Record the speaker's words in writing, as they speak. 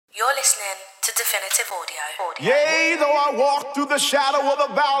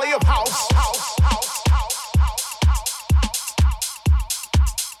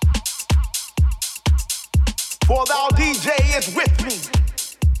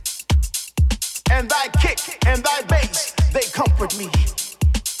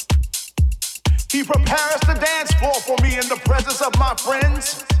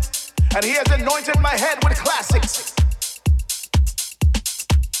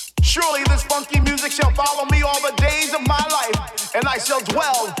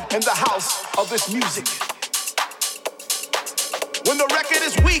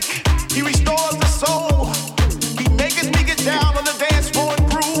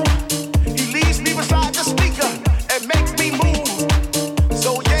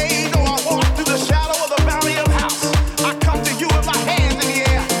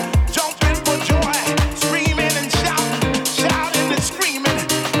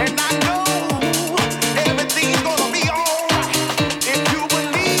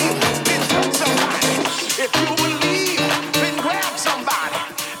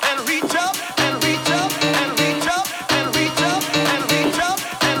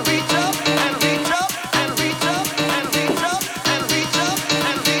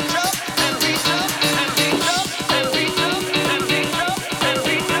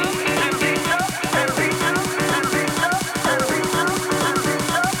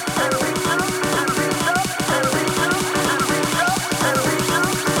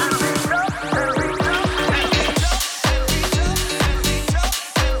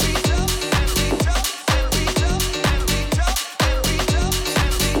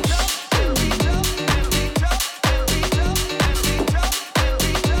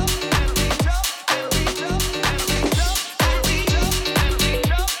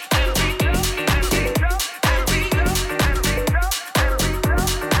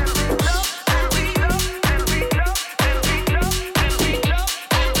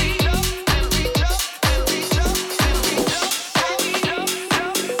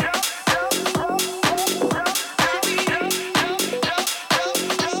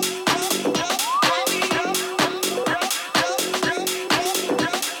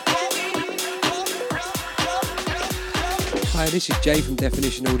Hi, this is Jay from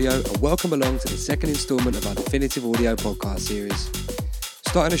Definition Audio, and welcome along to the second instalment of our Definitive Audio podcast series.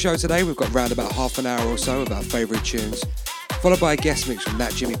 Starting the show today, we've got round about half an hour or so of our favourite tunes, followed by a guest mix from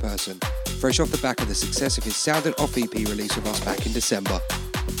that Jimmy Person, fresh off the back of the success of his Sounding Off EP release with us back in December.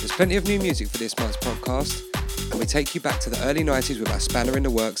 There's plenty of new music for this month's podcast, and we take you back to the early 90s with our spanner in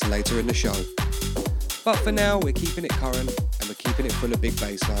the works later in the show. But for now, we're keeping it current, and we're keeping it full of big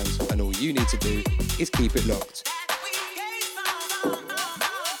bass lines, and all you need to do is keep it locked.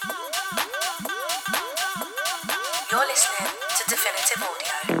 You're listening to Definitive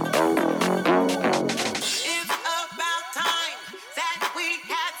Audio. It's about time that we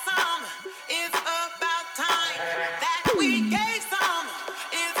had some. It's about time that we gave some.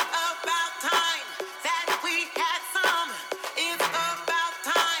 It's about time that we had some. It's about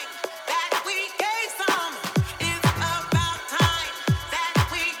time that we gave some. It's about time that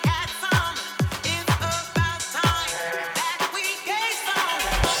we had some. It's about time.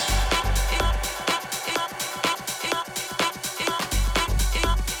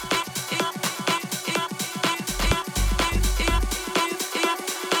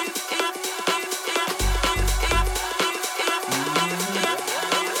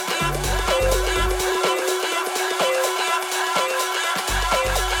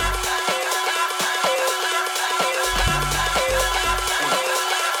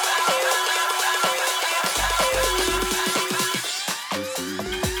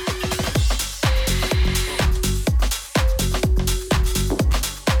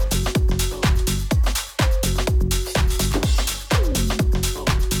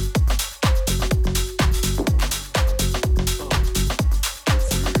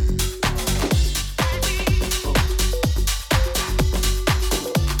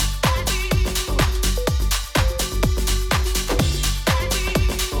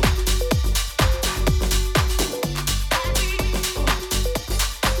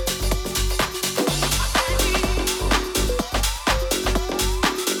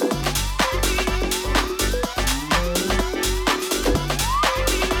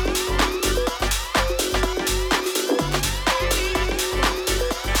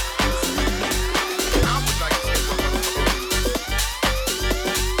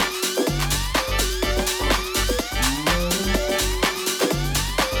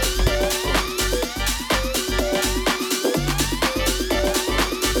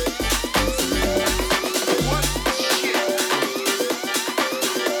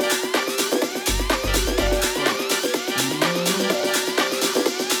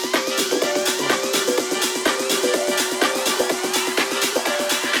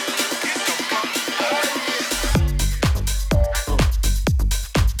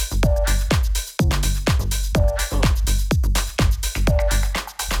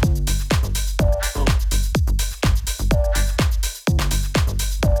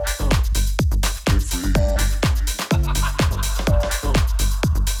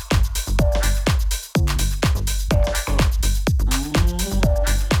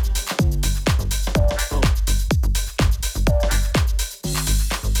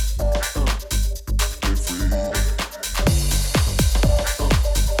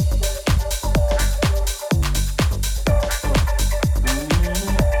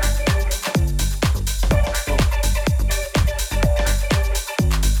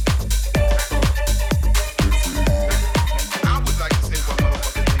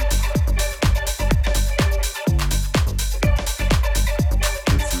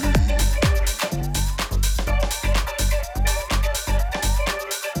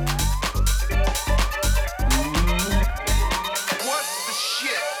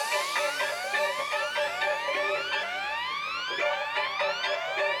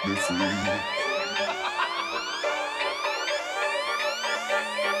 You're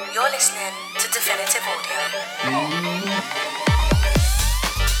listening to Definitive Audio.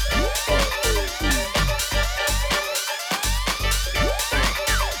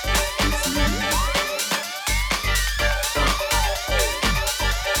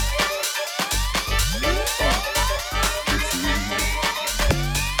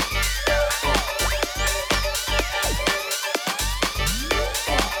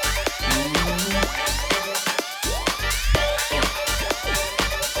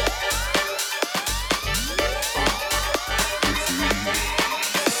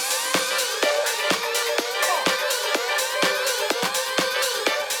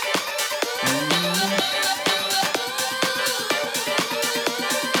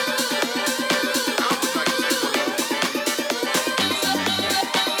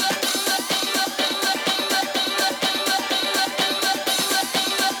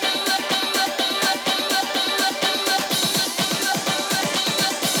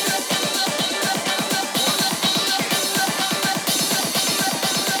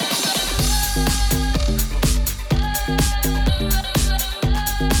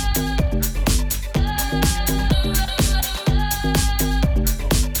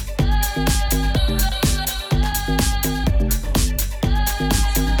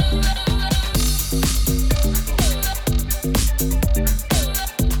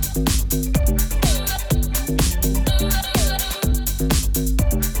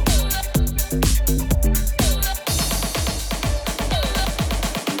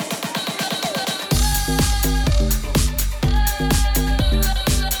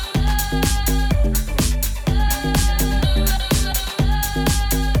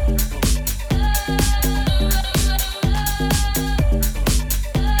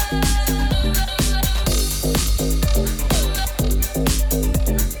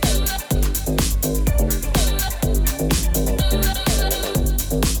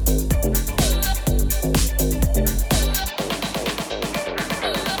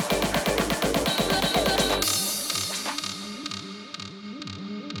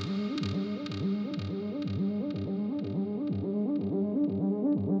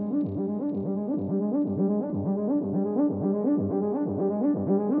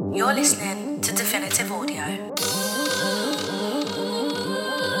 You're listening to Definitive Audio.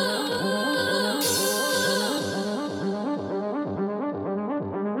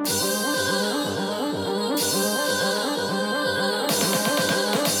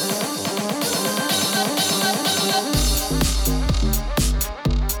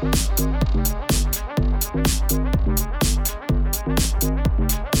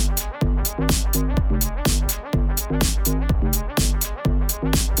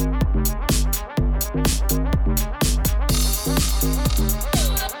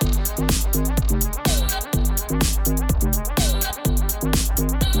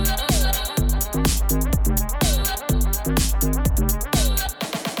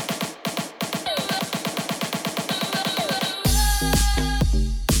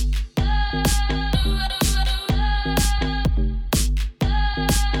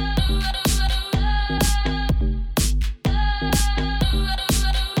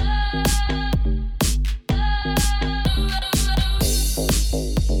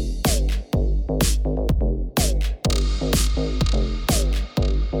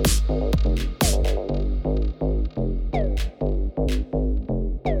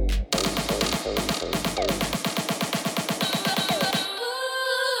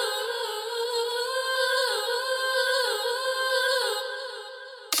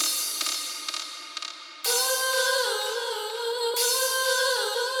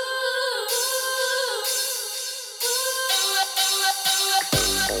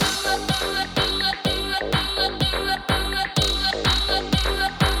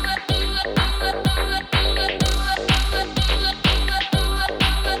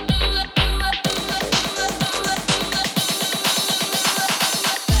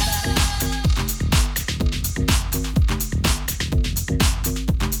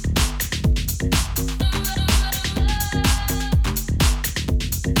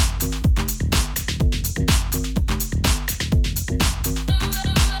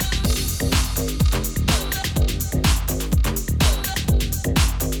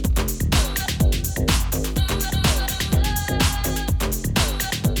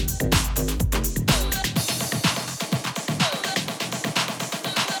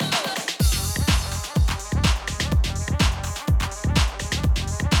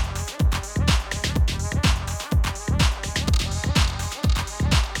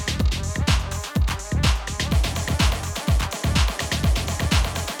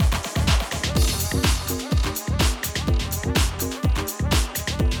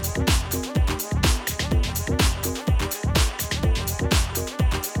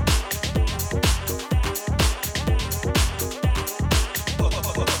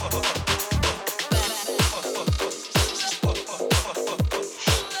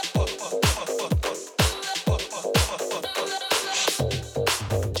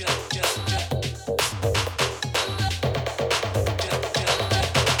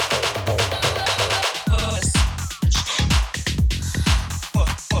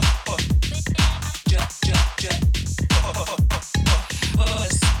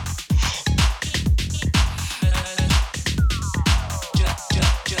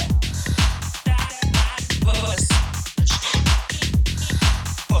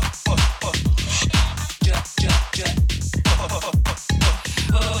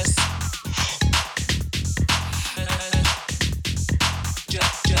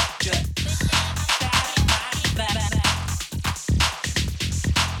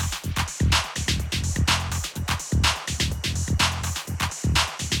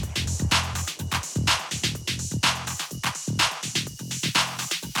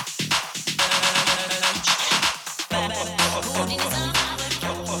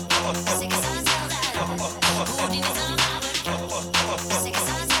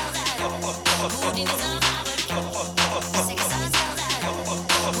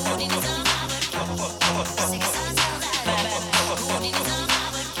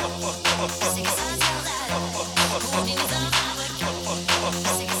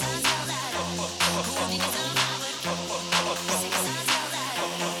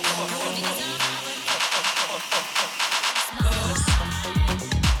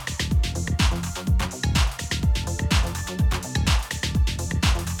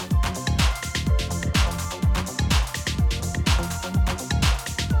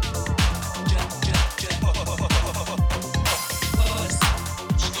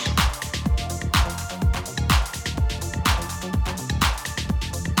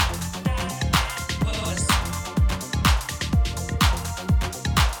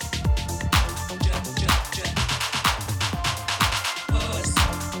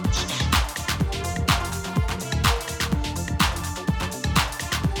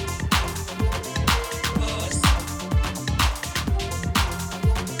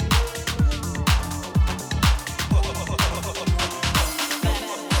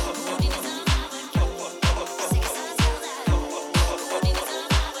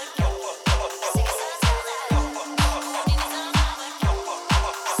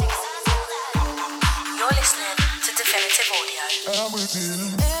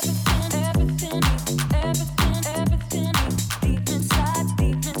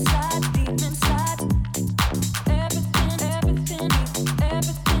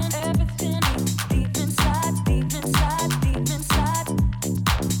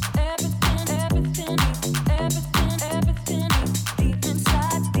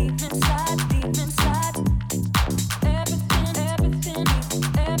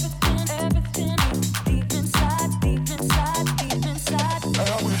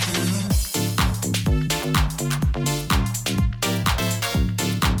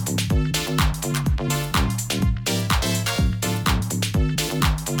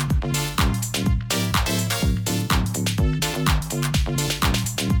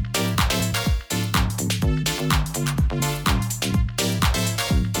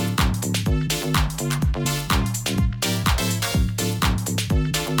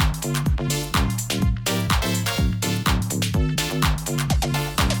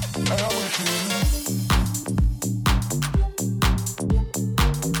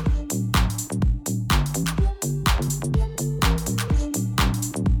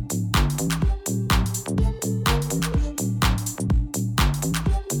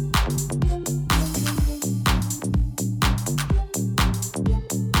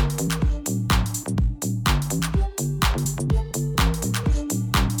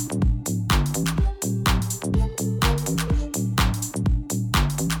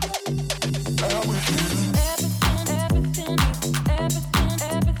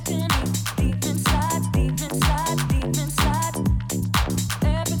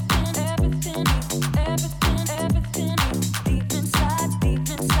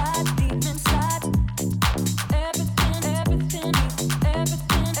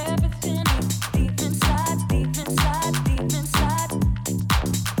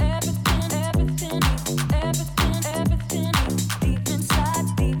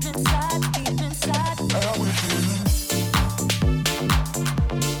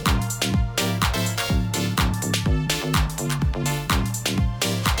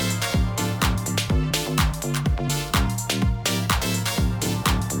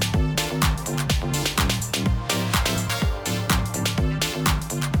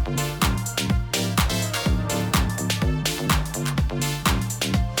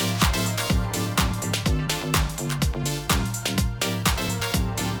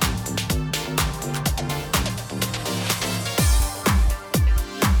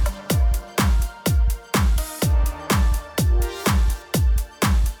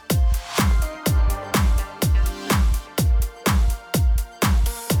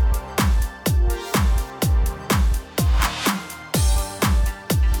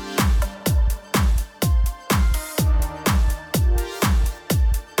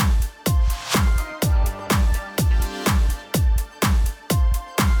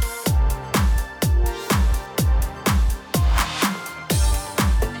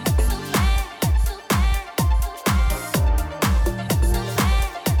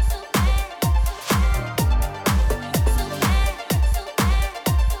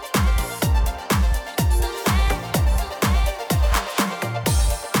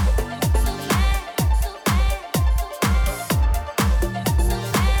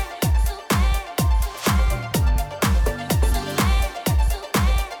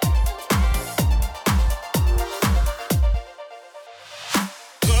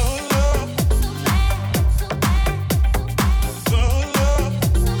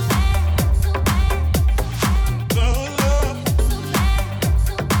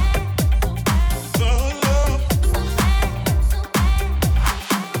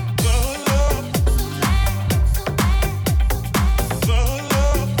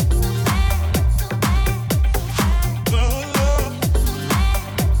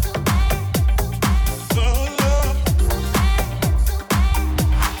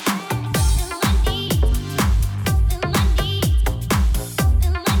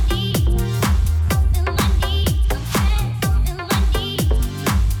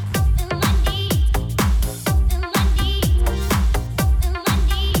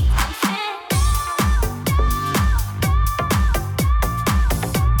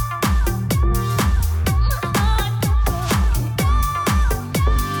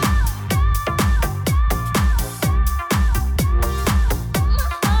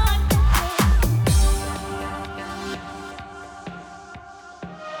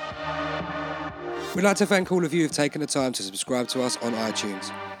 We'd like to thank all of you who've taken the time to subscribe to us on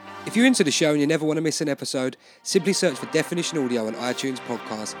iTunes. If you're into the show and you never want to miss an episode, simply search for Definition Audio on iTunes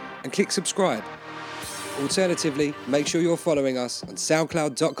Podcast and click subscribe. Alternatively, make sure you're following us on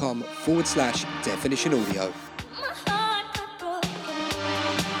soundcloud.com/Definition Audio.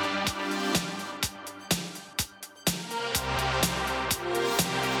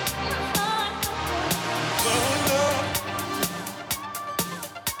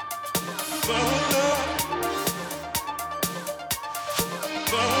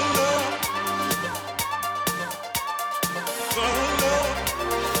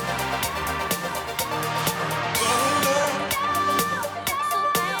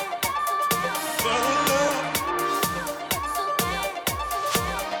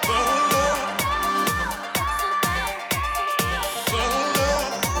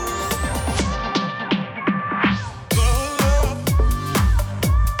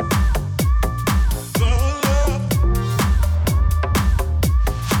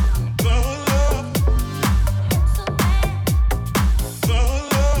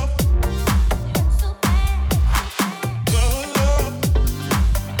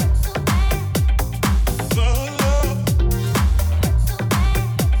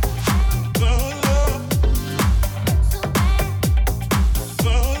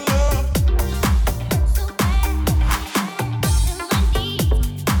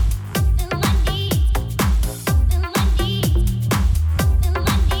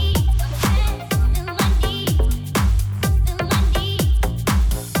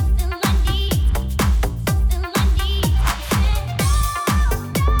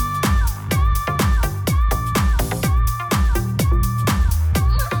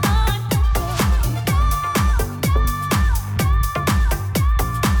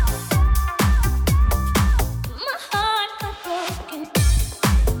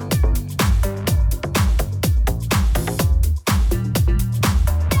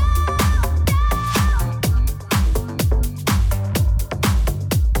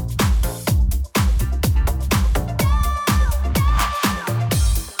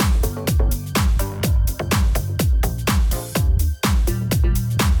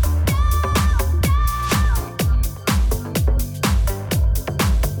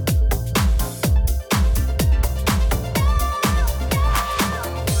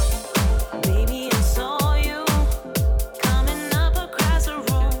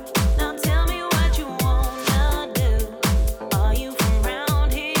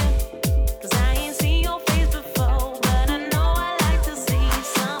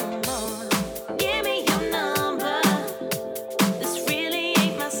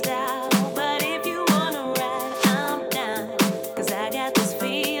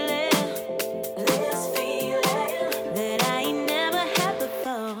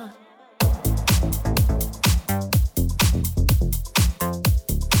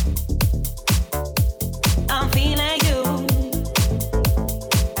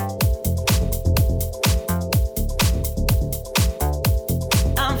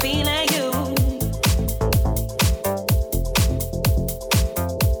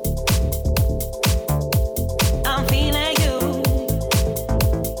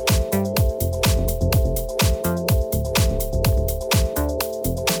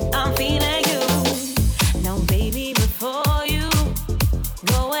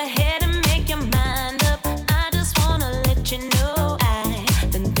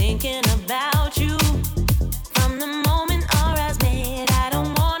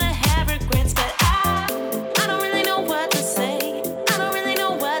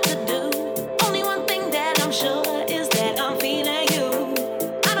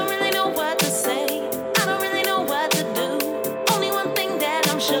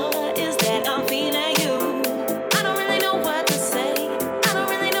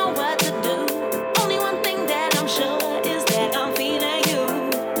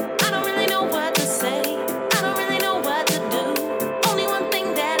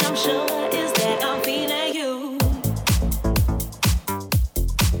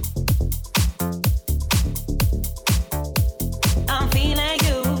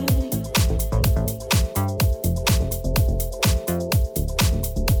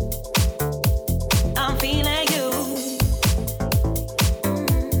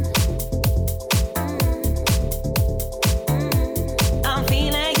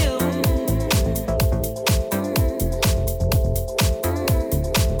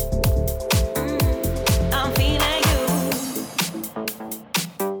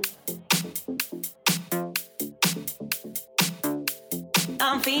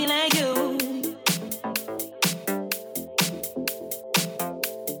 feeling you.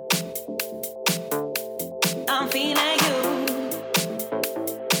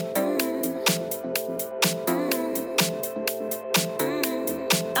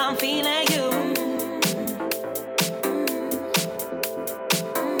 I'm feeling you.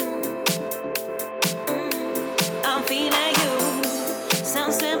 I'm feeling you.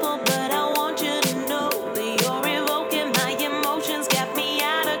 Sounds simple, but I want you to know that you're evoking my emotions, got me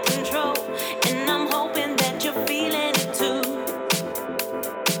out of control. And I'm hoping that you're feeling it too.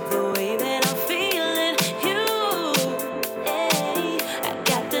 The way that I'm feeling you. Hey, I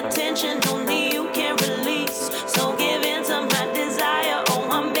got the tension only you can release. So give in to my desire. Oh,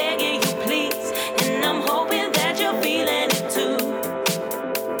 I'm begging you, please. And I'm hoping that you're feeling it too.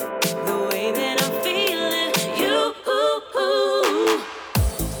 The way that I'm feeling you.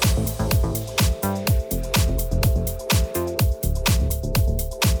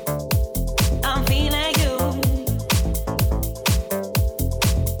 I'm feeling you.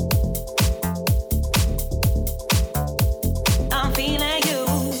 I'm feeling you.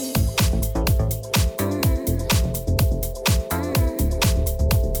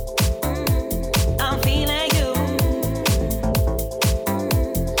 I'm feeling you.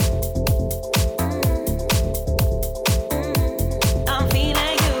 I'm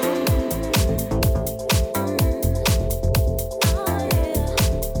feeling you. Oh yeah.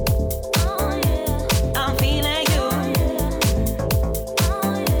 Oh yeah. I'm feeling you.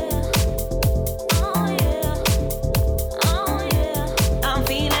 Oh yeah. Oh yeah. Oh yeah. I'm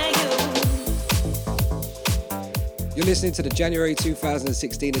feeling you. You're listening to the January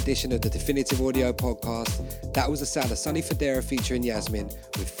 2016 edition of the Definitive Audio Podcast. That was the sound of Sunny Federa featuring Yasmin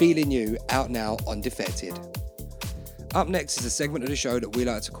with Feeling You, out now on Defected. Up next is a segment of the show that we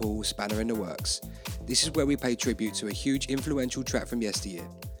like to call Spanner in the Works. This is where we pay tribute to a huge influential track from yesteryear.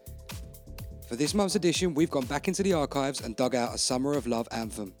 For this month's edition, we've gone back into the archives and dug out a Summer of Love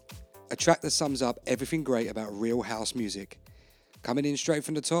anthem, a track that sums up everything great about real house music. Coming in straight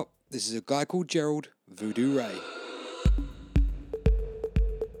from the top, this is a guy called Gerald, Voodoo Ray.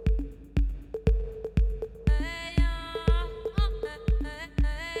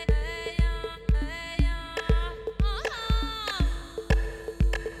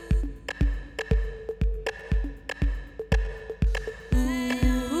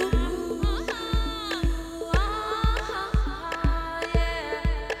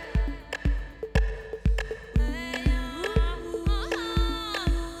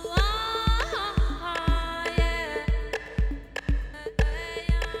 Yeah.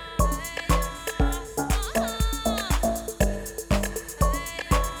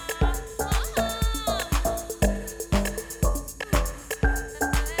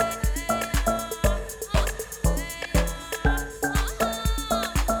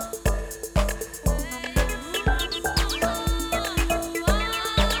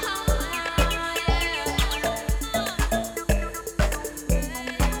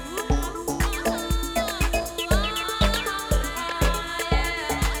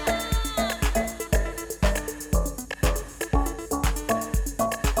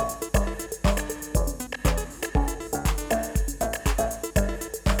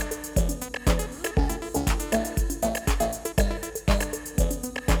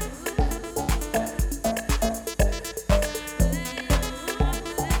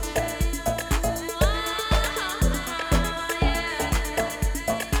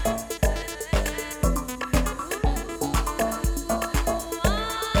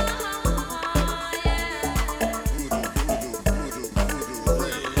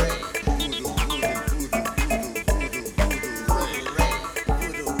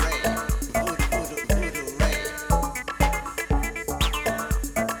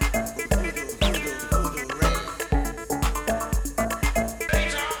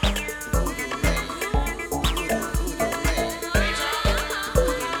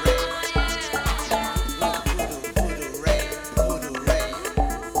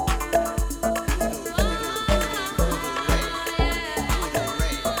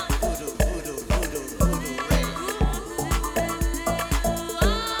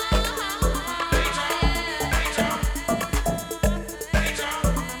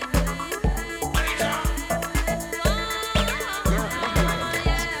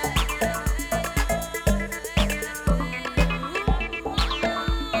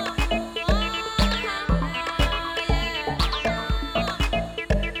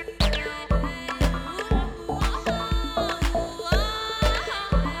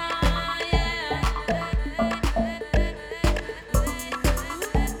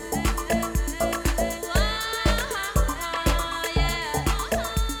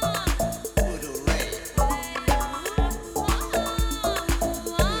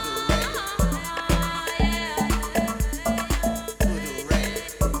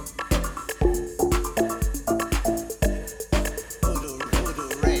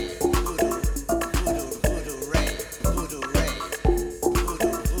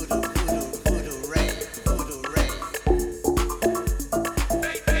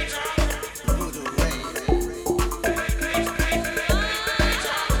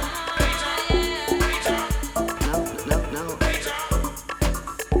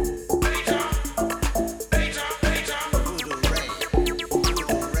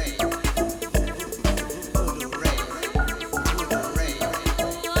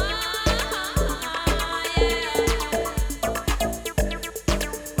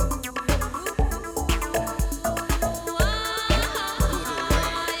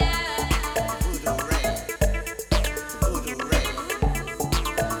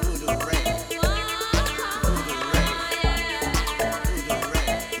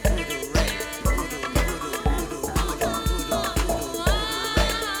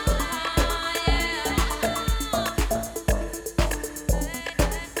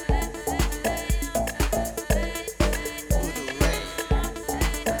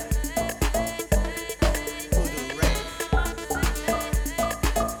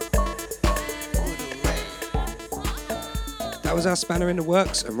 was our spanner in the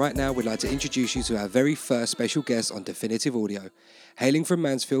works, and right now we'd like to introduce you to our very first special guest on Definitive Audio. Hailing from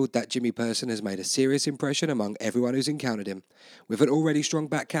Mansfield, that Jimmy person has made a serious impression among everyone who's encountered him. With an already strong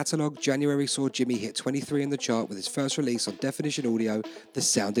back catalogue, January saw Jimmy hit 23 in the chart with his first release on Definition Audio, the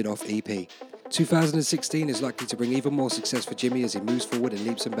Sounding Off EP. 2016 is likely to bring even more success for Jimmy as he moves forward in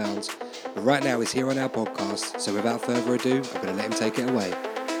leaps and bounds. But right now he's here on our podcast, so without further ado, I'm going to let him take it away.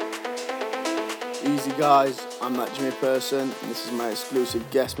 Easy guys, I'm that Jimmy person, and this is my exclusive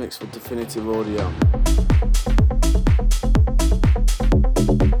guest mix for Definitive Audio.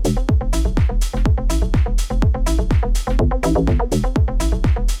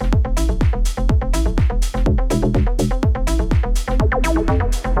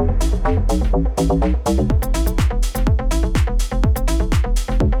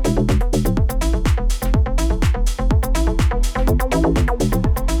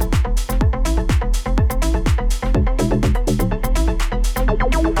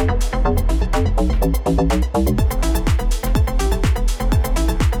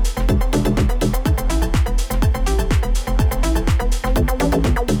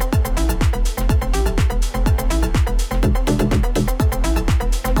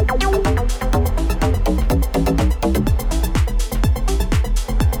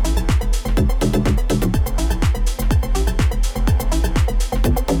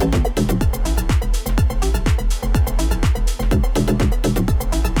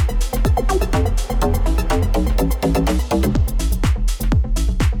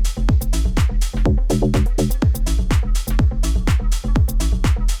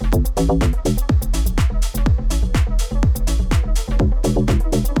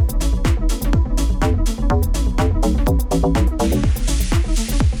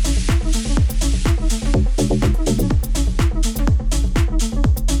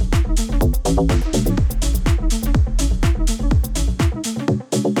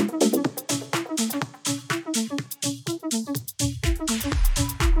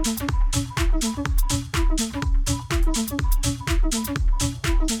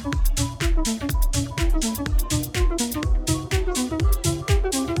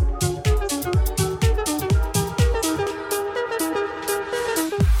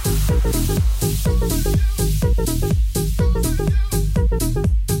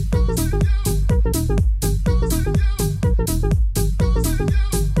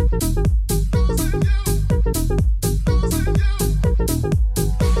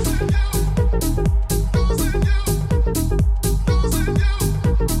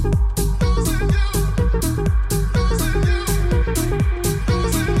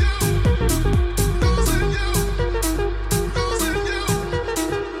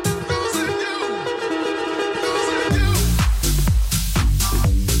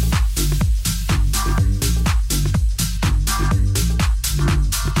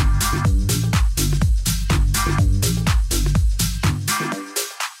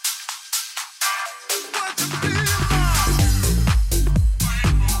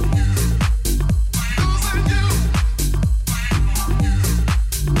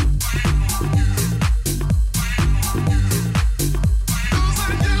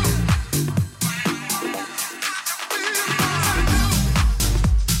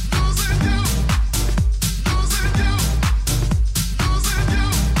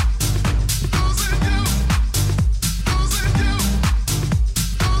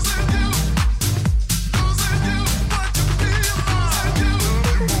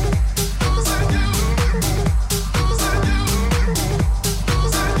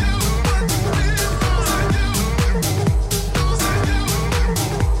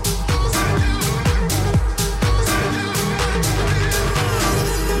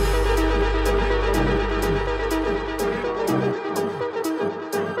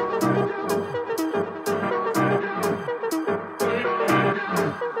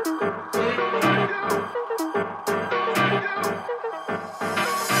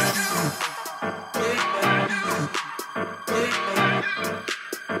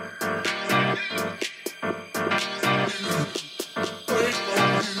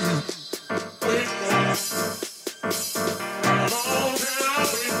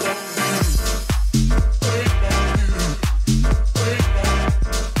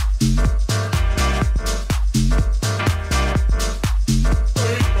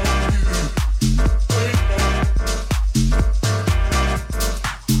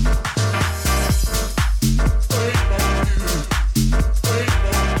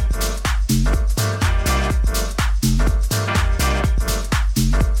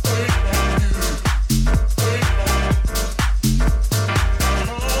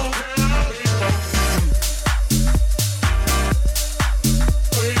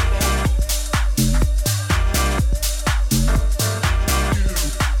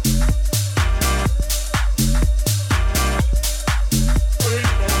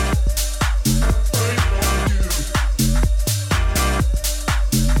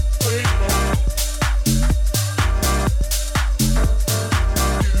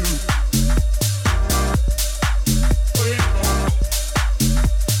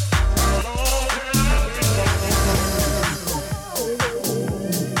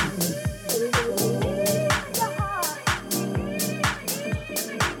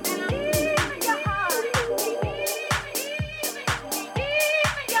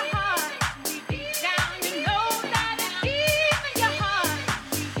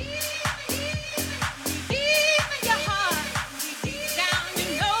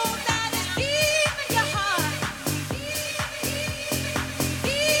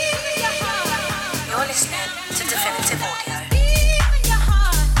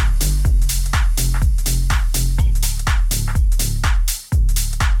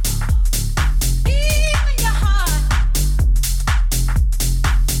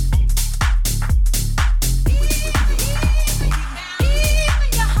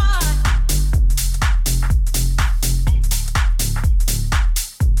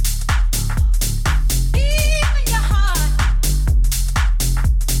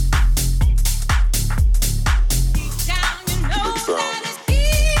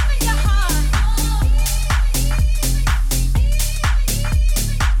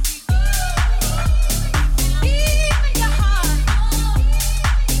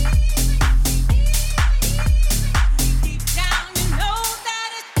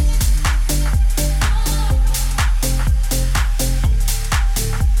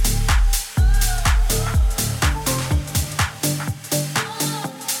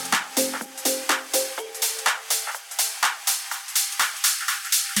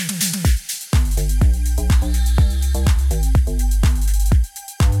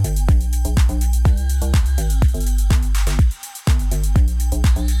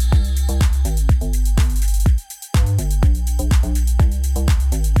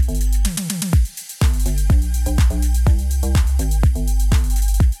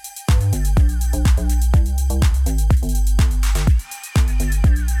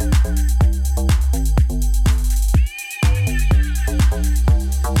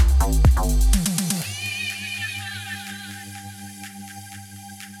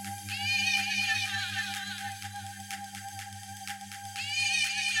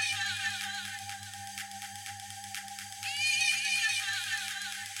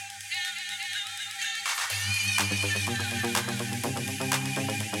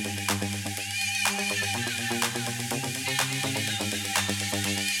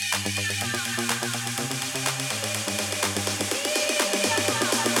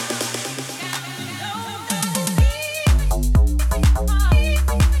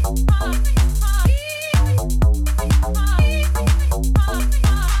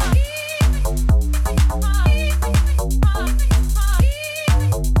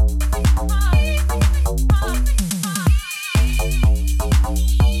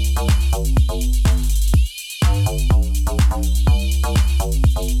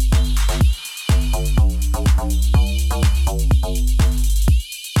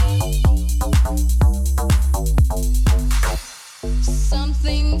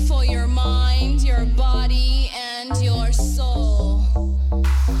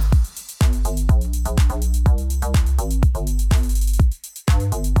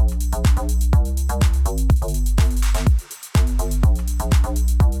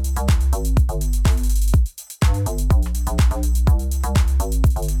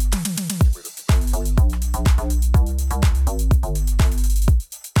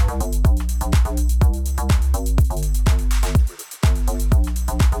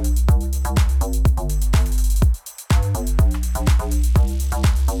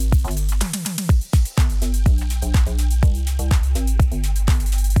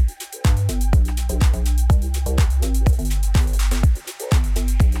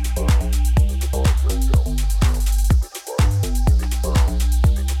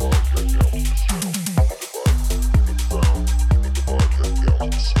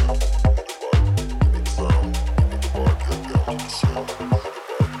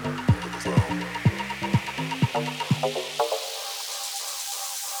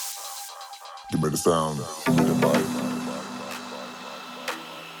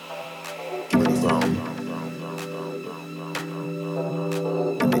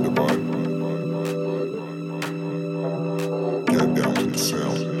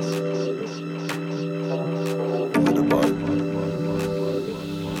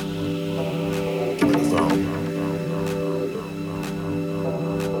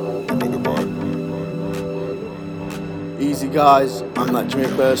 Easy guys, I'm that Jimmy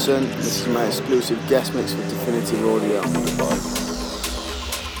person. This is my exclusive guest mix for Definitive Audio.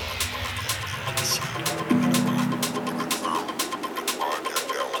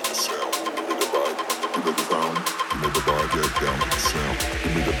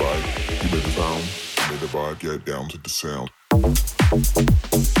 Get down to the sound.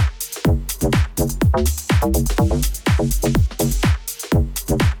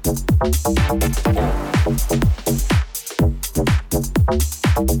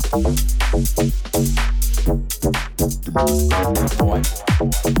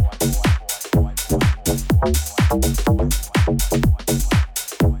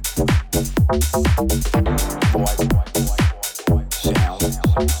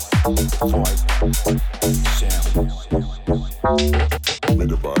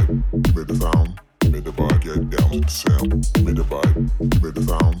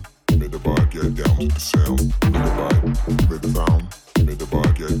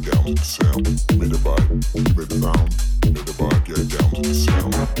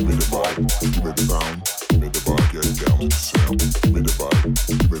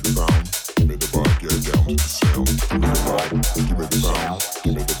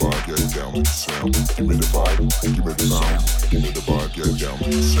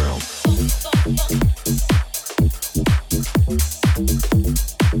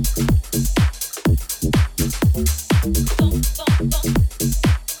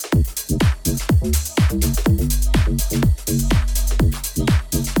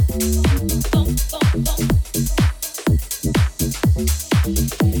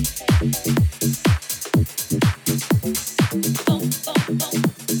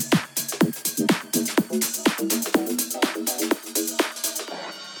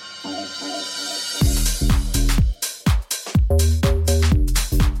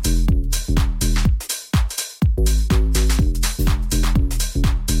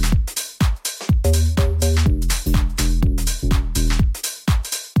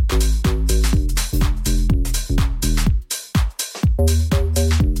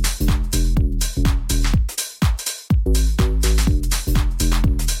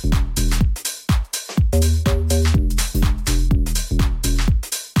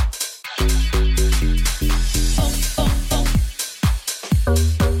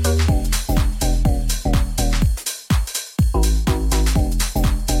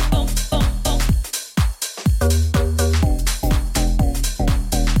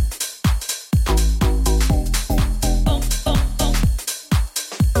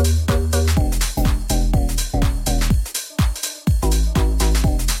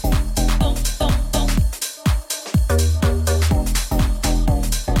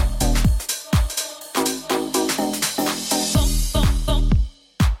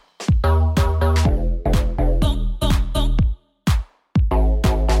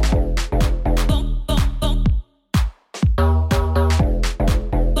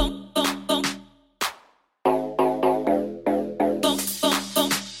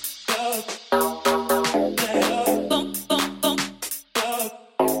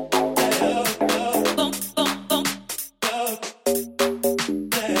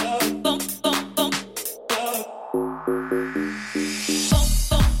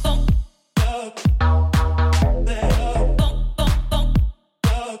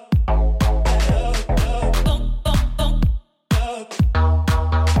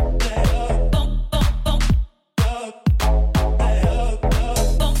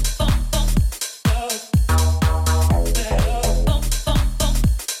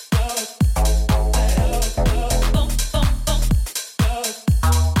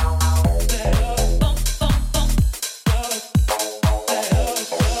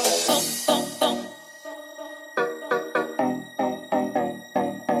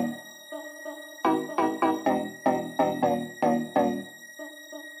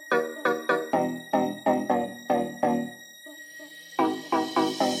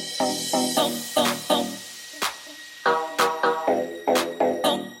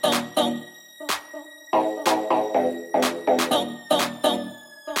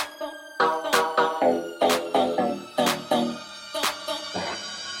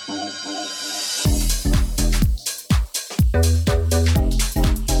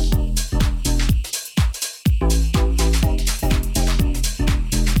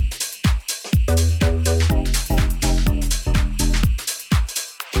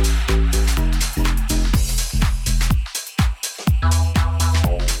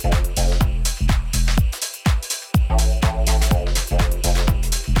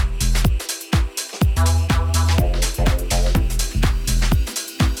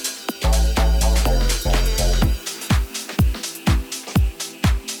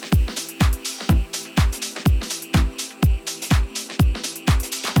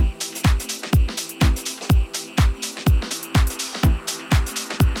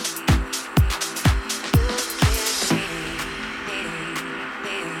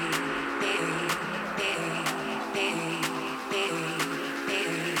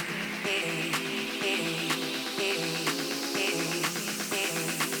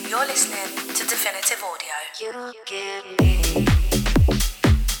 listening to Definitive Audio. You give me.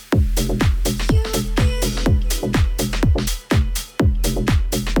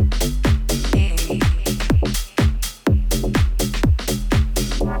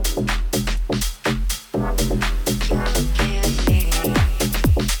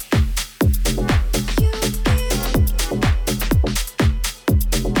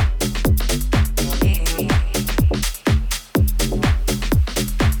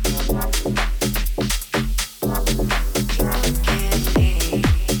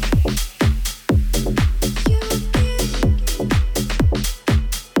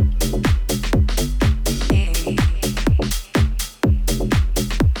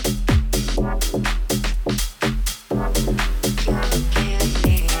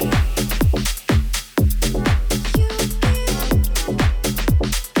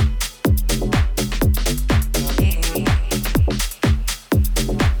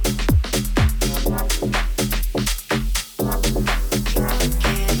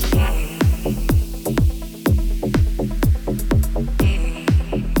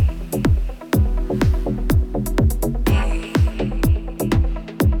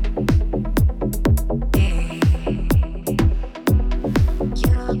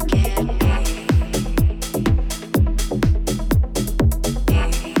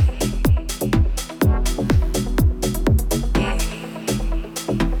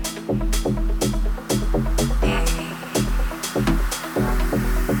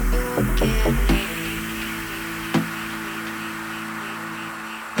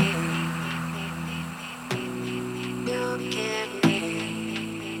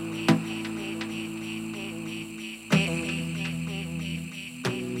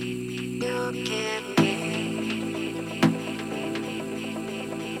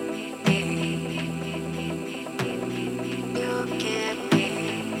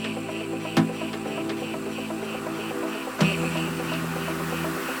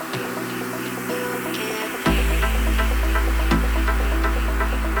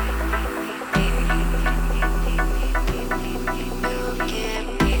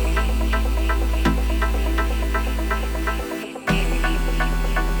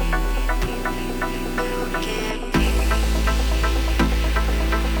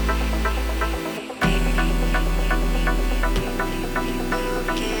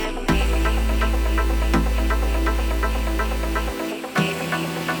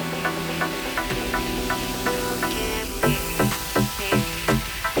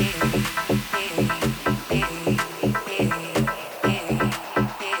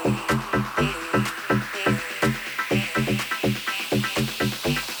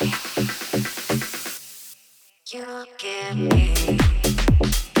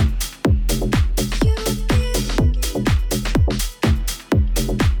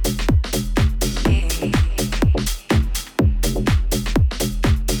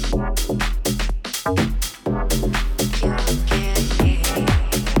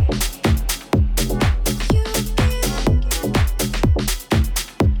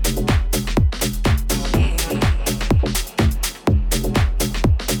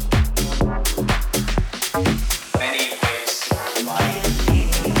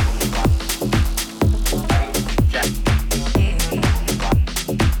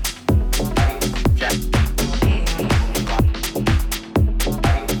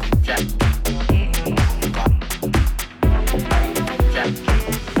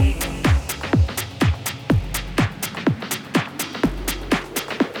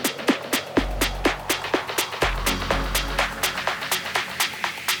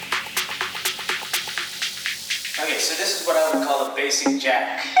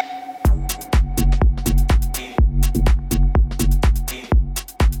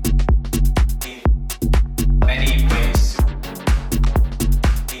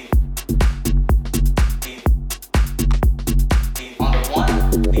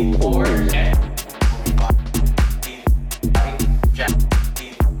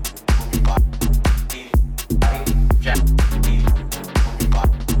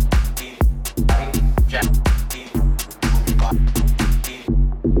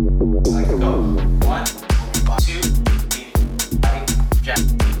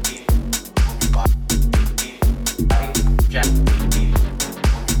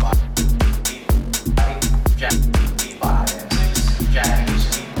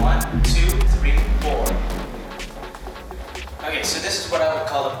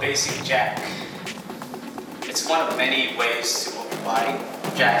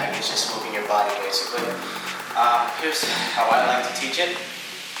 Here's how I like to teach it.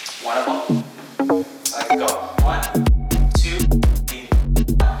 One of them. I can go 1, 2, 3,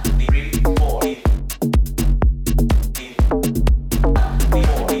 4, 3,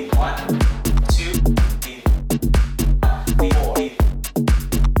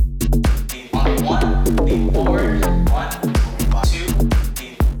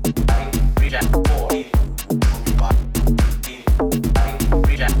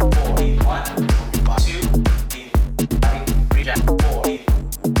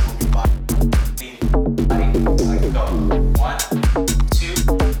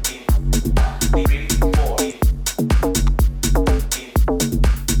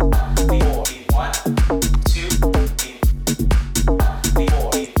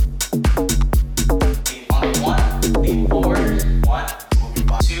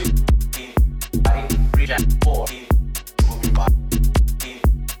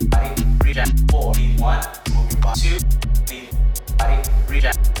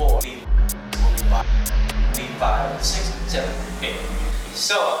 4, lean 5, 6, 7, 8.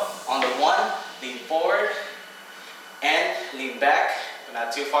 So on the 1, lean forward and lean back, but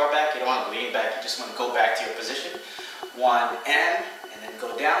not too far back. You don't want to lean back, you just want to go back to your position. 1 and then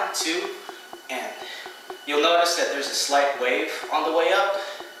go down, 2 and. You'll notice that there's a slight wave on the way up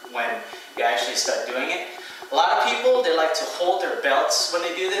when you actually start doing it. A lot of people, they like to hold their belts when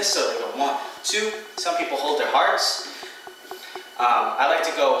they do this, so they go 1, 2. Some people hold their hearts. I like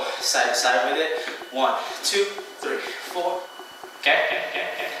to go side to side with it. 1, 2, 3, 4. Okay.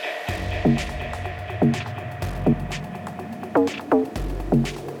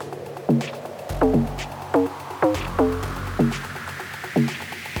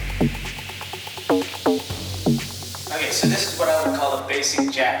 Okay, so this is what I would call a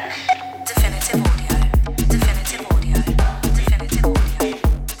basic jack. Definitive audio. Definitive audio. Definitive audio.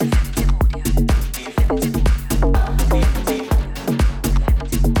 Definitive audio. Definitive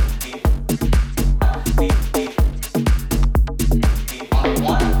On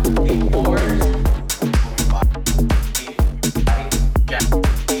 1, lean forward. Jack.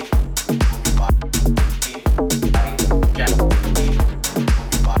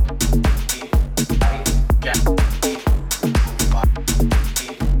 Jack.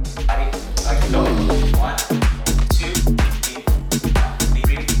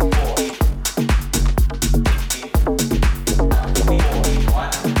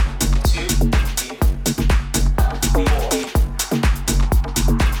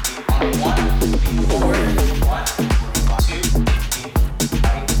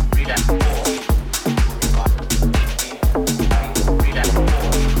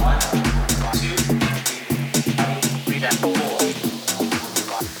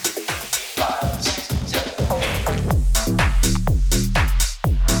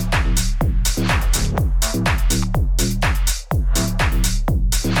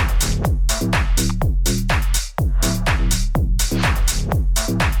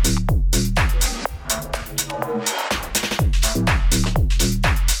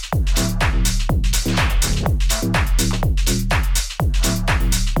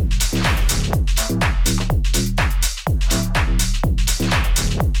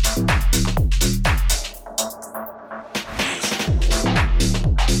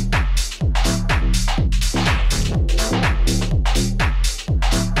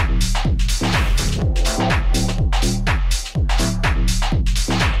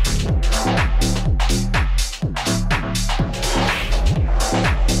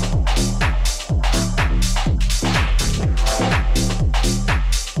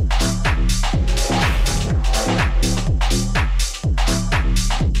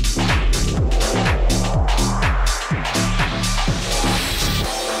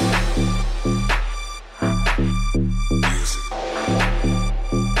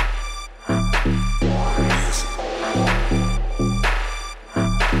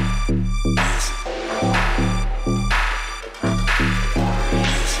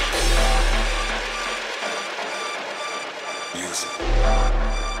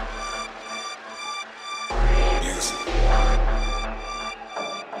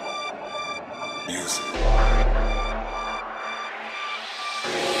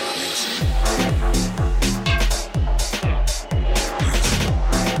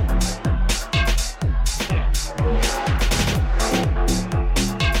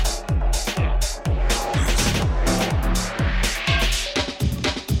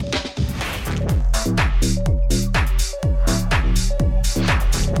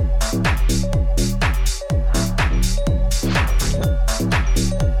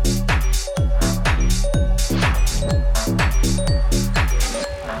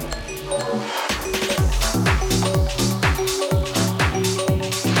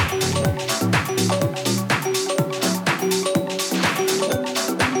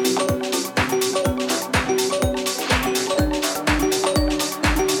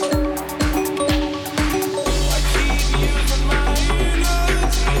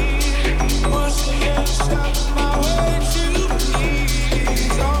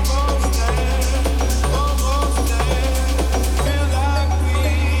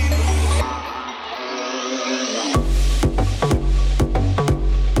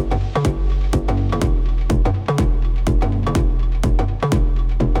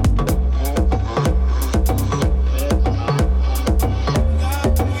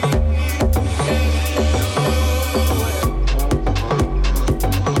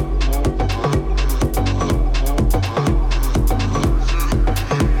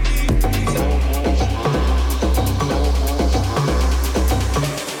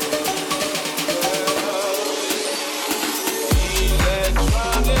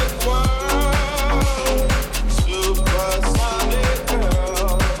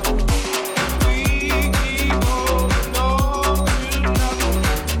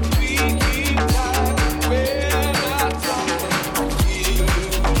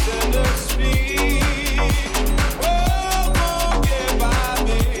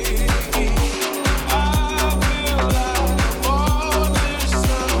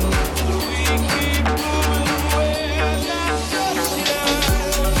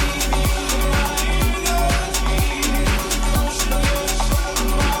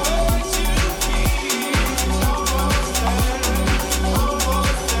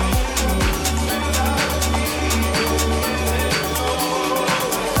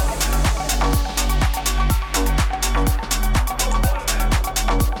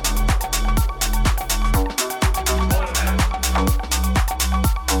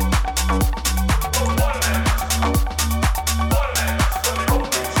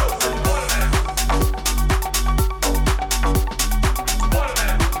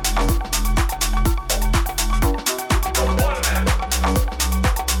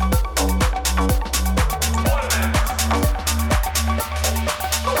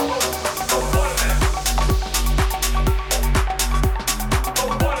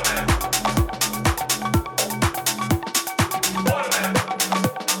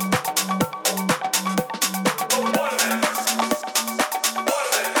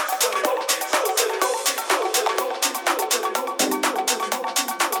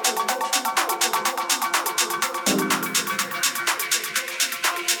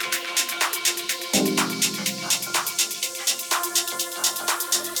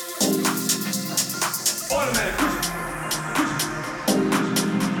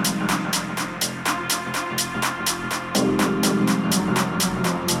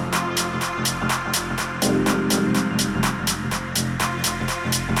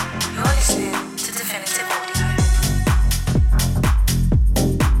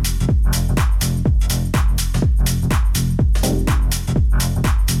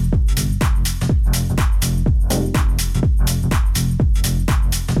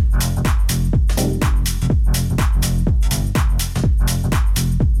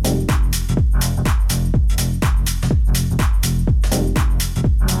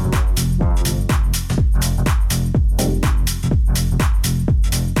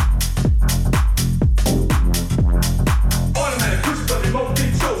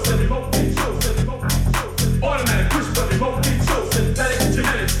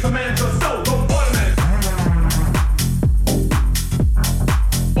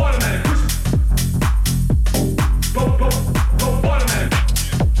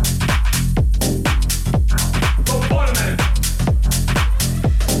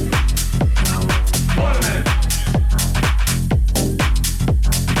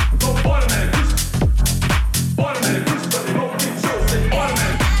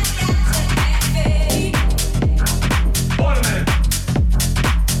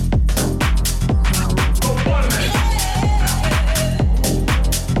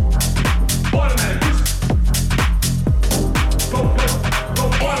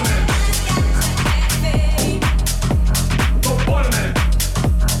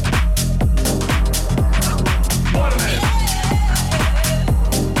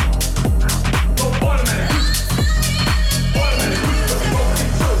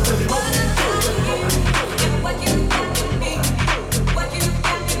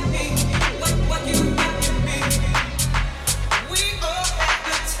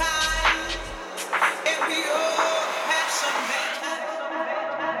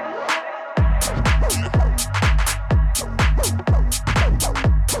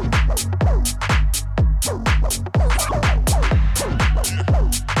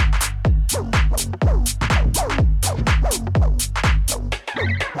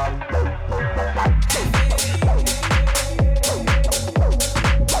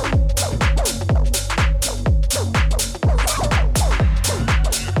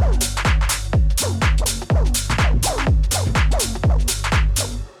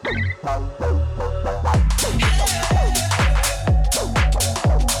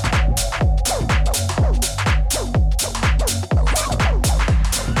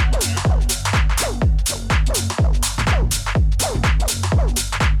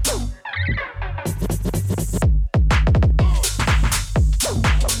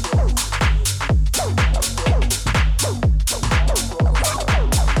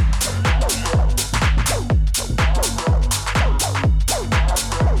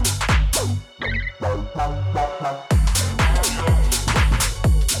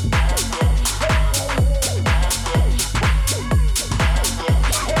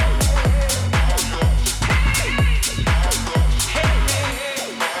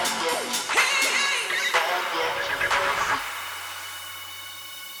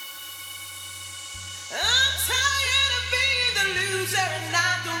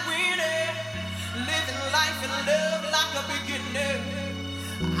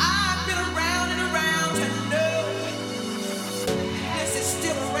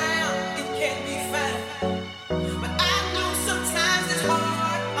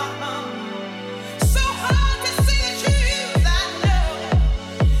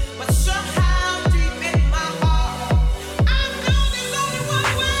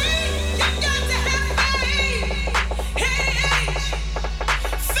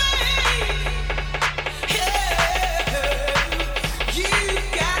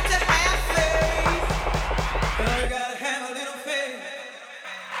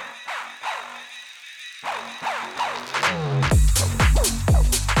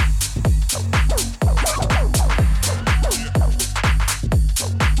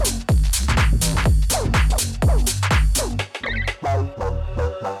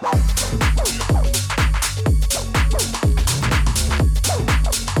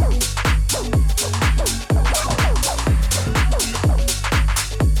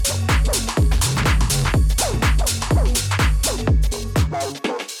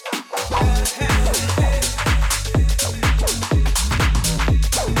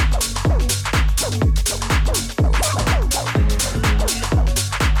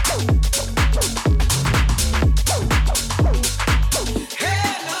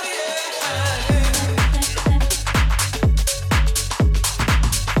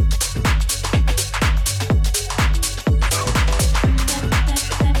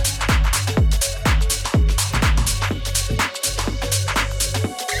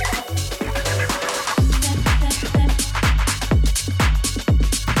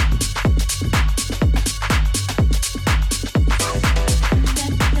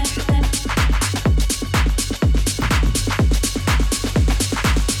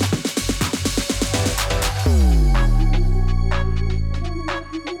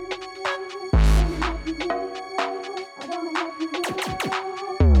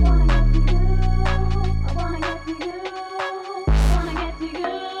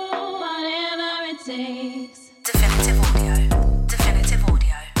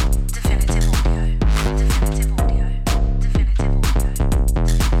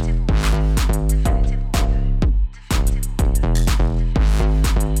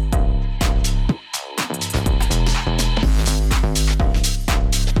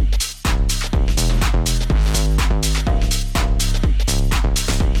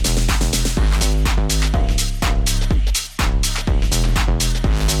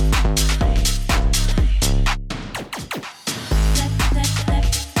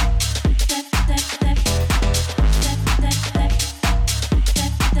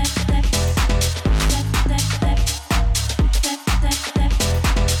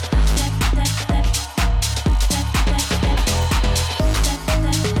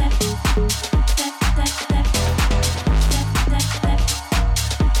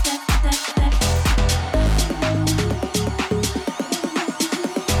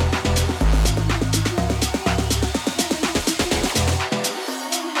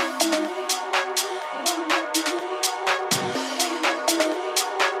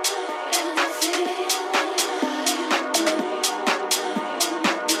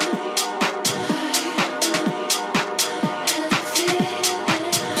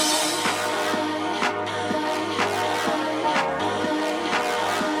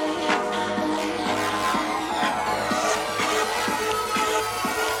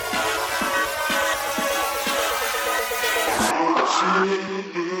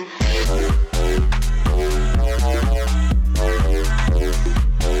 Take